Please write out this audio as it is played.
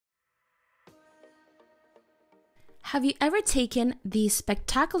Have you ever taken these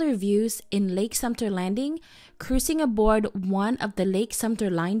spectacular views in Lake Sumter Landing, cruising aboard one of the Lake Sumter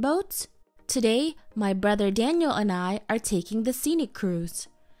Line boats? Today, my brother Daniel and I are taking the scenic cruise.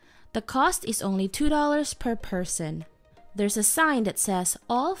 The cost is only $2 per person. There's a sign that says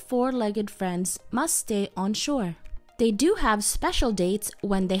all four-legged friends must stay on shore. They do have special dates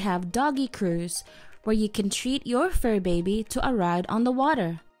when they have doggy cruise, where you can treat your fur baby to a ride on the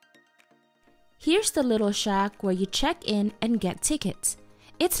water. Here's the little shack where you check in and get tickets.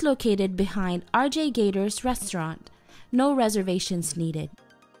 It's located behind RJ Gators restaurant. No reservations needed.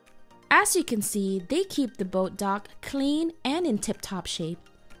 As you can see, they keep the boat dock clean and in tip-top shape.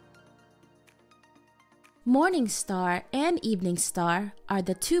 Morning Star and Evening Star are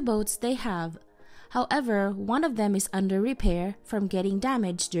the two boats they have. However, one of them is under repair from getting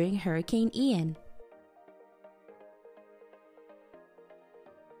damaged during Hurricane Ian.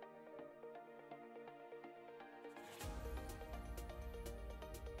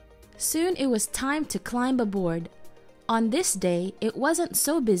 Soon it was time to climb aboard. On this day, it wasn't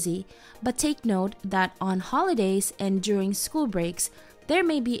so busy, but take note that on holidays and during school breaks, there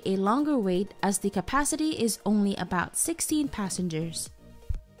may be a longer wait as the capacity is only about 16 passengers.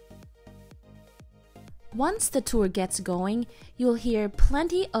 Once the tour gets going, you'll hear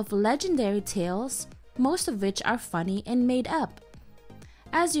plenty of legendary tales, most of which are funny and made up.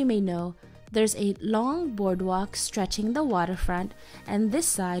 As you may know, there's a long boardwalk stretching the waterfront, and this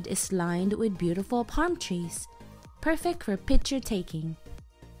side is lined with beautiful palm trees, perfect for picture taking.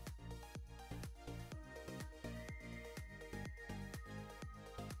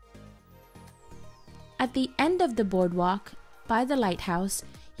 At the end of the boardwalk, by the lighthouse,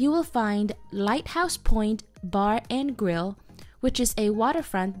 you will find Lighthouse Point Bar and Grill, which is a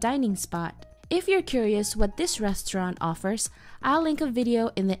waterfront dining spot. If you're curious what this restaurant offers, I'll link a video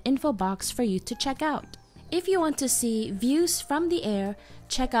in the info box for you to check out. If you want to see views from the air,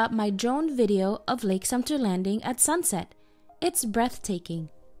 check out my drone video of Lake Sumter Landing at sunset. It's breathtaking.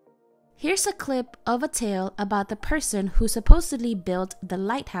 Here's a clip of a tale about the person who supposedly built the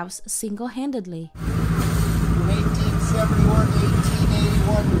lighthouse single-handedly. In 1871,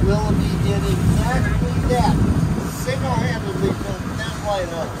 1881, Willoughby did exactly that. Single-handedly built that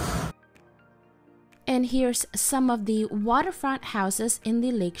lighthouse. And here's some of the waterfront houses in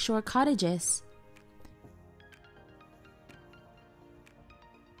the lakeshore cottages.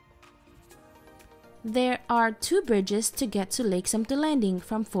 There are two bridges to get to Lake Sumter Landing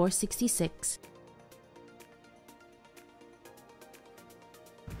from 466.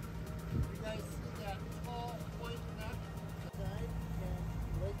 You guys see that tall white nut side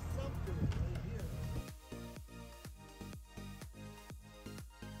and Lake Sumter right here.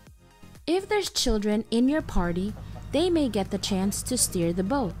 If there's children in your party, they may get the chance to steer the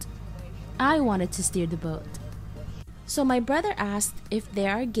boat. I wanted to steer the boat. So my brother asked if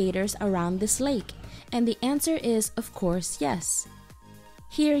there are gators around this lake, and the answer is, of course, yes.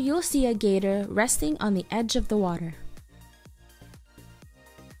 Here you'll see a gator resting on the edge of the water.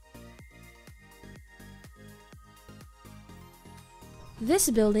 This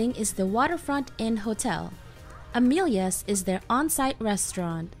building is the Waterfront Inn Hotel. Amelia's is their on-site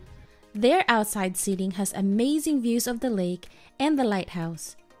restaurant. Their outside seating has amazing views of the lake and the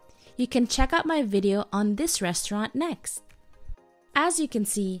lighthouse. You can check out my video on this restaurant next. As you can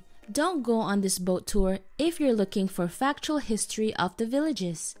see, don't go on this boat tour if you're looking for factual history of the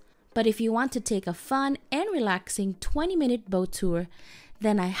villages. But if you want to take a fun and relaxing 20-minute boat tour,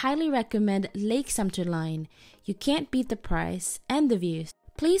 then I highly recommend Lake Sumter Line. You can't beat the price and the views.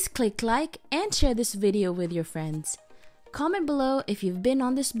 Please click like and share this video with your friends. Comment below if you've been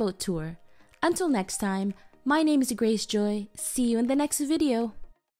on this boat tour. Until next time, my name is Grace Joy. See you in the next video.